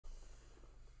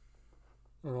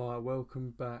Alright,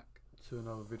 welcome back to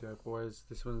another video, boys.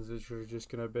 This one's literally just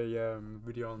going to be a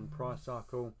video on price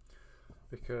cycle,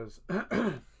 because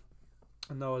I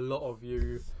know a lot of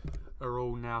you are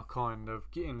all now kind of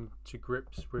getting to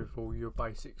grips with all your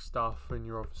basic stuff, and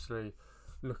you're obviously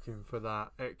looking for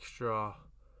that extra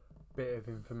bit of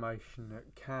information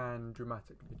that can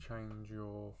dramatically change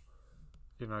your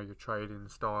trading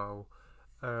style.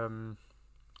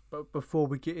 But before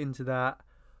we get into that,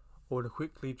 I want to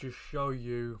quickly just show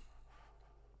you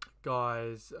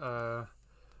guys my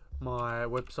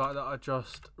website that I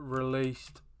just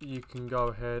released. You can go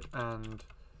ahead and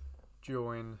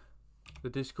join the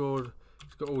Discord.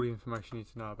 It's got all the information you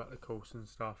need to know about the course and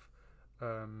stuff,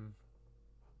 so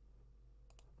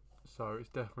it's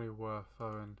definitely worth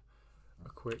having a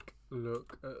quick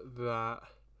look at that.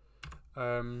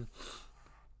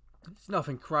 It's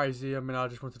nothing crazy. I mean, I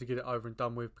just wanted to get it over and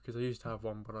done with because I used to have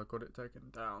one, but I got it taken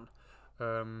down.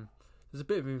 There's a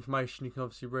bit of information you can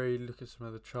obviously read, look at some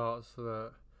of the charts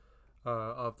that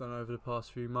I've done over the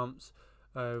past few months.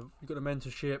 You've got a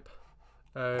mentorship.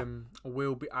 I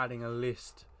will be adding a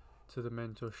list to the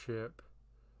mentorship,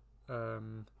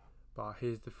 but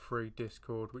here's the free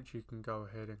Discord, which you can go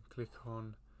ahead and click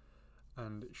on,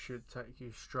 and it should take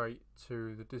you straight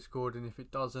to the Discord. And if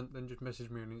it doesn't, then just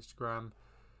message me on Instagram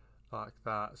like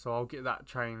that. So I'll get that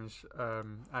changed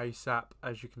ASAP.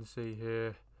 As you can see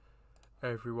here,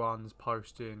 everyone's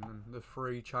posting, and the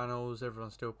free channels,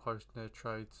 everyone's still posting their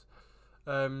trades.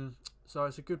 So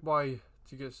it's a good way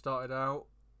to get started out.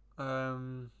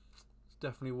 It's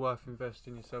definitely worth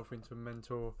investing yourself into a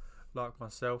mentor like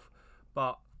myself.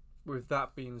 But with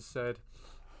that being said,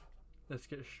 let's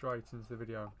get straight into the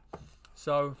video.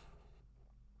 So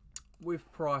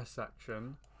with price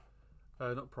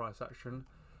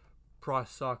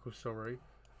cycle, sorry,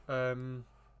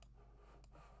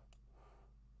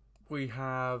 we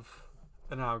have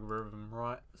an algorithm,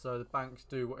 right? So the banks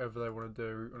do whatever they want to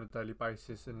do on a daily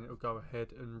basis, and it'll go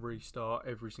ahead and restart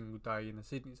every single day in the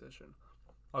Sydney session.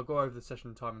 I'll go over the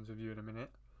session timings with you in a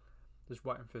minute. Just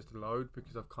waiting for this to load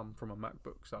because I've come from a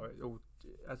MacBook, so it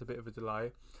has a bit of a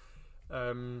delay.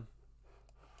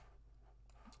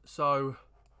 So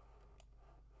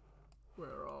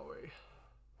where are we?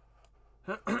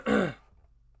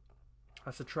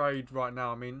 That's a trade right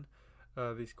now I'm in.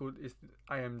 It's the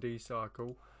AMD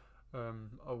cycle. I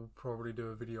will probably do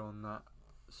a video on that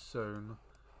soon.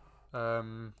 But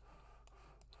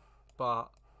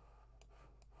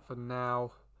for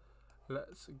now,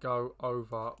 let's go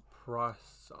over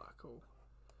price cycle.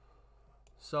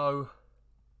 So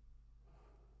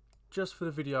just for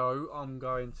the video, I'm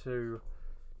going to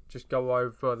just go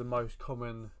over the most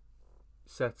common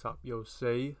setup you'll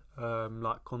see,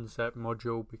 like concept,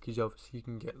 module, because obviously you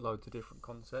can get loads of different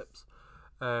concepts.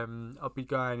 I'll be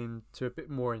going into a bit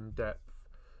more in depth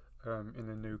in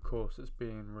the new course that's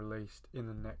being released in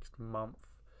the next month.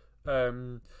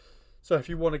 So if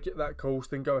you want to get that course,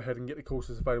 then go ahead and get the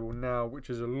courses available now, which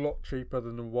is a lot cheaper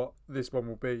than what this one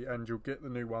will be, and you'll get the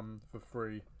new one for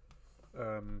free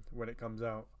when it comes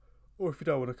out. Or if you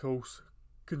don't want a course,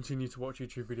 continue to watch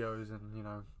YouTube videos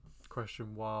and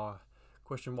question why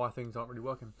things aren't really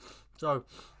working. So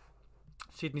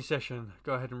Sydney session,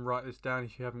 go ahead and write this down.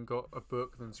 If you haven't got a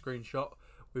book, then screenshot.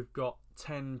 We've got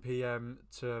 10 PM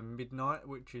to midnight,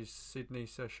 which is Sydney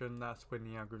session. That's when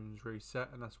the algorithms reset,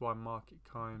 and that's why market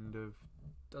kind of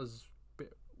does a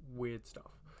bit weird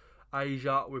stuff.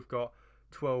 Asia, we've got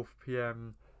 12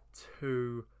 PM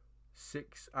to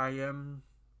 6 AM,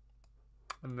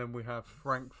 and then we have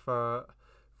Frankfurt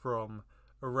from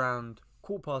around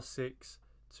 6:15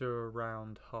 to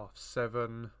around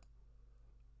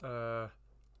 7:30.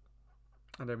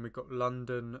 And then we've got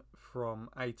London from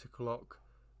 8 o'clock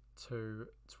to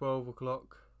 12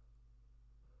 o'clock.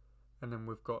 And then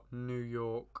we've got New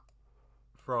York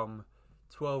from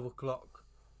 12 o'clock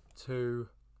to,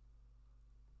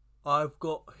 I've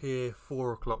got here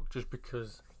 4 o'clock, just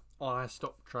because I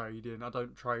stopped trading. I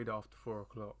don't trade after 4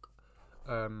 o'clock.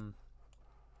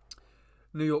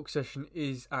 New York session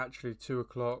is actually 2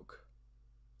 o'clock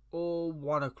or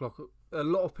 1 o'clock. A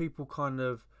lot of people kind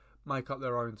of make up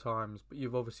their own times, but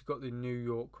you've obviously got the New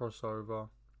York crossover,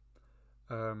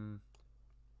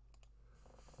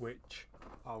 which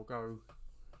I'll go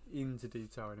into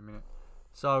detail in a minute.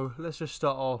 So let's just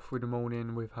start off with the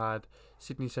morning. We've had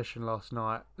Sydney session last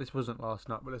night. This wasn't last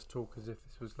night, but let's talk as if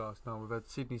this was last night. We've had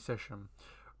Sydney session.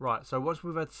 Right, so once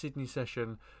we've had Sydney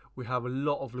session, we have a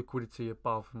lot of liquidity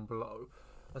above and below.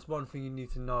 That's one thing you need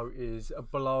to know, is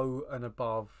below and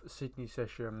above Sydney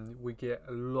session, we get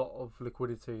a lot of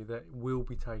liquidity that will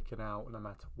be taken out no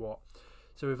matter what.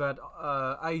 So we've had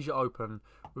Asia open.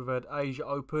 We've had Asia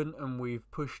open and we've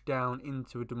pushed down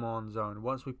into a demand zone.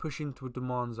 Once we push into a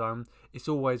demand zone, it's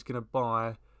always going to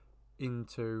buy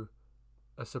into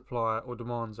a supply or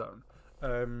demand zone.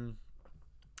 And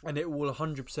it will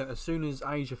 100%, as soon as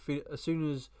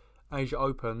Asia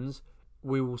opens,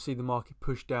 we will see the market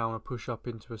push down or push up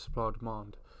into a supply or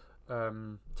demand,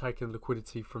 taking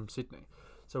liquidity from Sydney.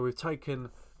 So we've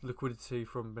taken liquidity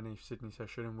from beneath Sydney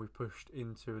session and we've pushed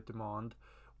into a demand.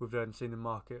 We've then seen the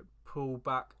market pull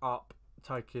back up,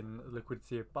 taking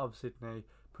liquidity above Sydney,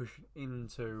 pushing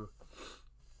into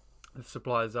the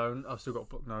supply zone. I've still got a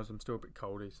blocked nose, I'm still a bit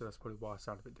coldy, so that's probably why I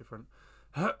sound a bit different.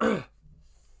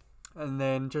 And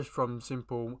then just from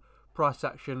simple price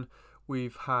action,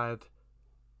 we've had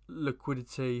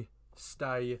liquidity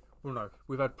stay, well no,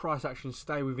 we've had price action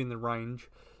stay within the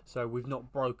range, so we've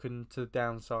not broken to the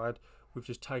downside. We've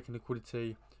just taken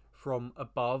liquidity from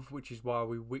above, which is why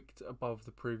we wicked above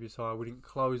the previous high. We didn't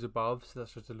close above, so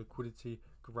that's just a liquidity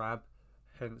grab,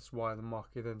 hence why the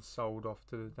market then sold off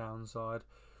to the downside.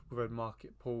 We've had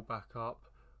market pull back up.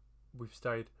 We've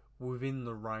stayed within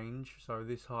the range, so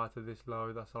this high to this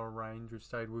low, that's our range. We've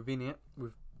stayed within it.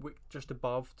 We've wicked just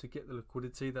above to get the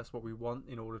liquidity. That's what we want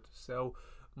in order to sell.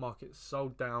 Market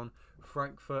sold down.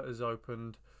 Frankfurt has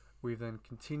opened. We've then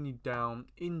continued down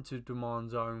into demand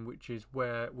zone, which is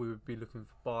where we would be looking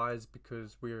for buys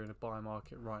because we're in a buy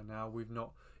market right now. We've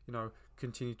not,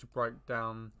 continued to break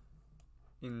down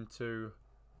into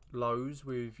lows.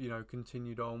 We've,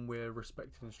 continued on. We're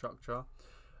respecting the structure.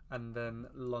 And then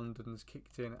London's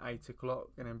kicked in 8 o'clock,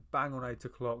 and then bang on 8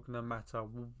 o'clock, no matter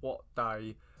what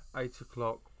day, 8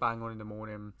 o'clock, bang on in the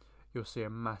morning, you'll see a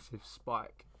massive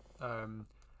spike. And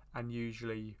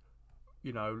usually,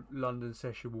 London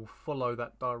session will follow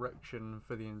that direction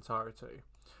for the entirety.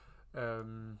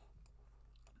 And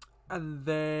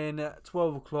then at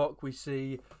 12 o'clock, we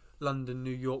see London, New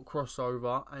York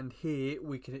crossover, and here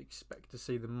we can expect to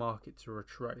see the market to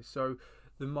retrace. So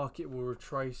the market will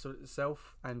retrace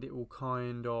itself and it will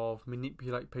kind of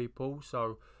manipulate people.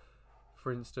 So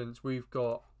for instance, we've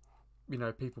got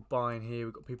people buying here,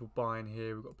 we've got people buying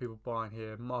here, we've got people buying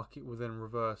here. Market will then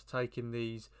reverse, taking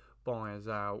these buyers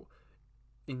out,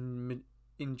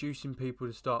 inducing people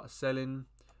to start selling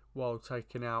while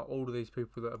taking out all of these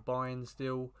people that are buying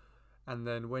still. And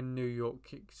then when New York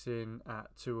kicks in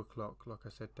at 2 o'clock, like I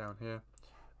said down here,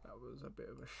 that was a bit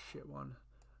of a shit one.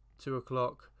 2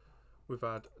 o'clock, we've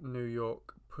had New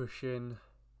York push in,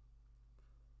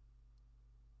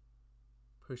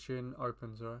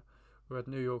 open, sorry. We had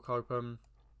New York open,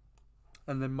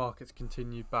 and then markets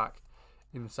continued back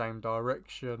in the same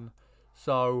direction.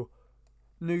 So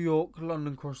New York,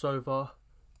 London crossover,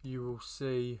 you will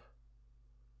see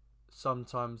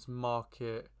sometimes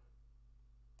market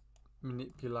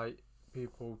manipulate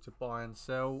people to buy and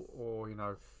sell,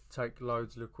 or take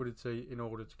loads of liquidity in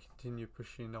order to continue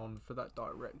pushing on for that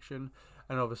direction.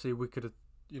 And obviously we could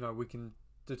we can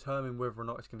determine whether or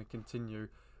not it's going to continue,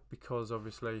 because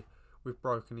obviously we've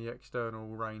broken the external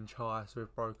range high, so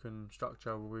we've broken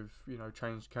structure, we've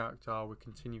changed character, we're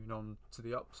continuing on to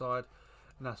the upside,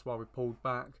 and that's why we pulled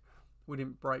back. We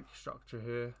didn't break structure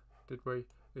here, did we?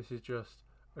 This is just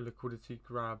a liquidity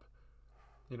grab.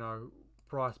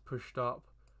 Price pushed up,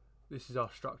 this is our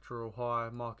structural high,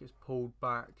 market's pulled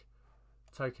back,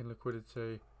 taken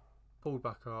liquidity, pulled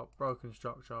back up, broken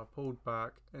structure, pulled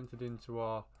back, entered into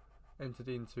a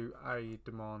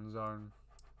demand zone.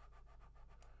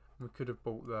 We could have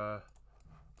bought there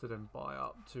to then buy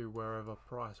up to wherever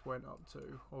price went up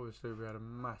to. Obviously we had a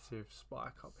massive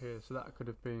spike up here, so that could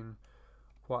have been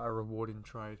quite a rewarding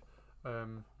trade.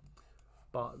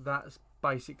 But that's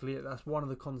basically it. That's one of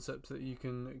the concepts that you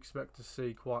can expect to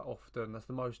see quite often. That's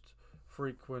the most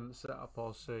frequent setup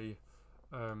I'll see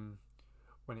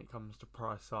when it comes to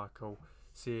price cycle.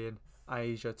 Seeing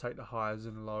Asia take the highs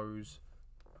and lows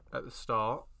at the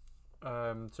start.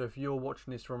 So if you're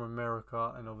watching this from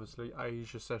America, and obviously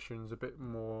Asia session's a bit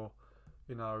more,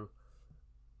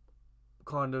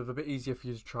 kind of a bit easier for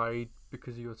you to trade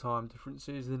because of your time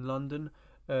differences in London,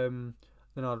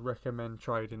 then I'd recommend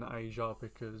trading Asia,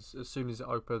 because as soon as it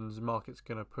opens, the market's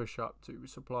going to push up to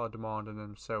supply demand and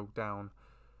then sell down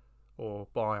or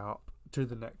buy up to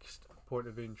the next point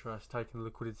of interest, taking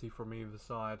liquidity from either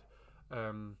side.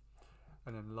 And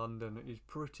then London is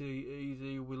pretty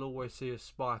easy. We'll always see a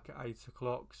spike at 8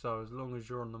 o'clock, so as long as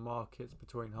you're on the markets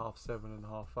between 7:30 and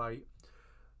 8:30,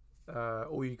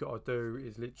 all you got to do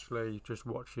is literally just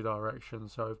watch your direction.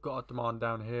 So we've got a demand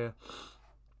down here.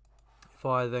 If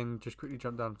I then just quickly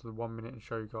jump down to the 1 minute and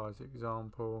show you guys the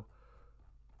example.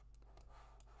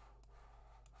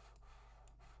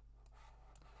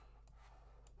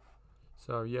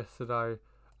 So yesterday,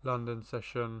 London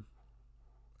session,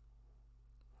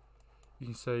 you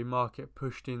can see market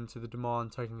pushed into the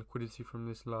demand, taking liquidity from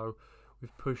this low.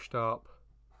 We've pushed up.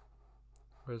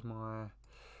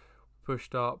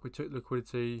 Pushed up. We took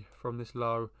liquidity from this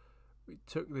low. We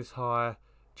took this high,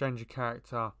 changed the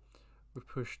character. We've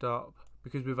pushed up.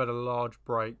 Because we've had a large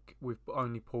break, we've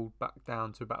only pulled back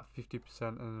down to about 50%,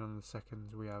 and then on the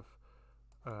seconds we have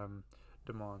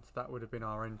demand. So that would have been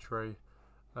our entry.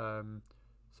 So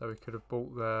we could have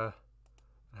bought there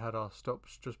and had our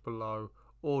stops just below,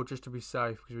 or just to be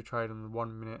safe, because we trade on the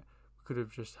 1 minute, we could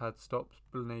have just had stops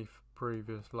beneath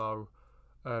previous low,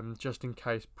 just in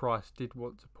case price did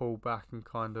want to pull back and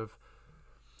kind of,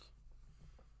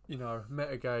 you know,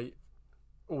 mitigate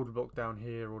order block down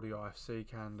here or the IFC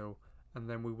candle, and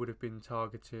then we would have been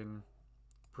targeting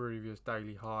previous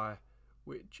daily high,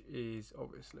 which is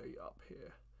obviously up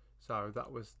here. So that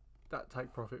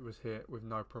take profit was hit with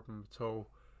no problem at all.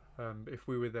 If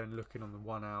we were then looking on the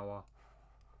 1 hour,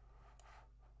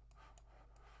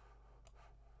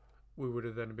 we would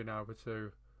have then been able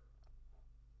to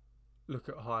look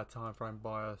at higher time frame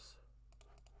bias,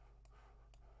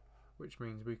 which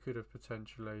means we could have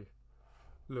potentially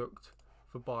looked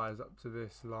for buyers up to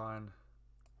this line,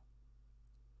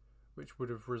 which would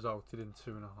have resulted in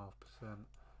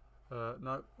 2.5%.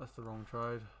 No, that's the wrong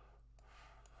trade.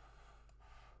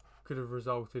 Could have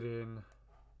resulted in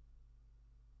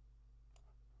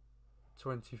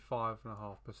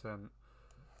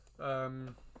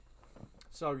 25.5%.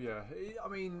 So yeah, I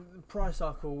mean, the price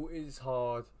cycle is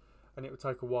hard, and it will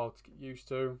take a while to get used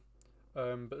to.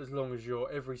 But as long as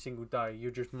you're every single day,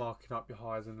 you're just marking up your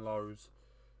highs and lows,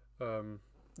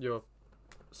 your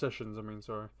sessions. I mean,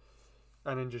 sorry,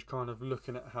 and then just kind of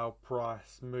looking at how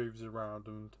price moves around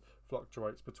and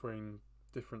fluctuates between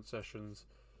different sessions,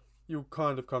 you'll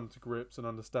kind of come to grips and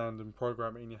understand and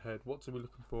program it in your head. What to be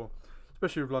looking for,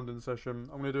 especially with London session.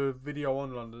 I'm going to do a video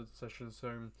on London session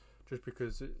soon, just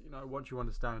because you know, once you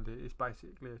understand it, it's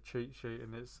basically a cheat sheet,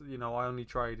 and it's, you know, I only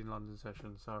trade in London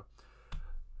session, so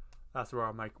that's where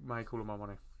I make all of my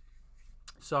money.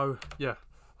 So yeah,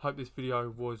 hope this video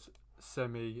was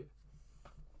semi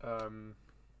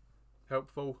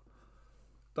helpful.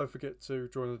 Don't forget to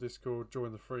join the Discord,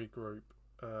 join the free group,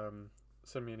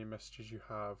 send me any messages you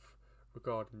have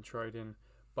regarding trading.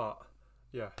 But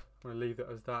yeah, I'm going to leave it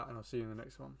as that, and I'll see you in the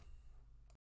next one.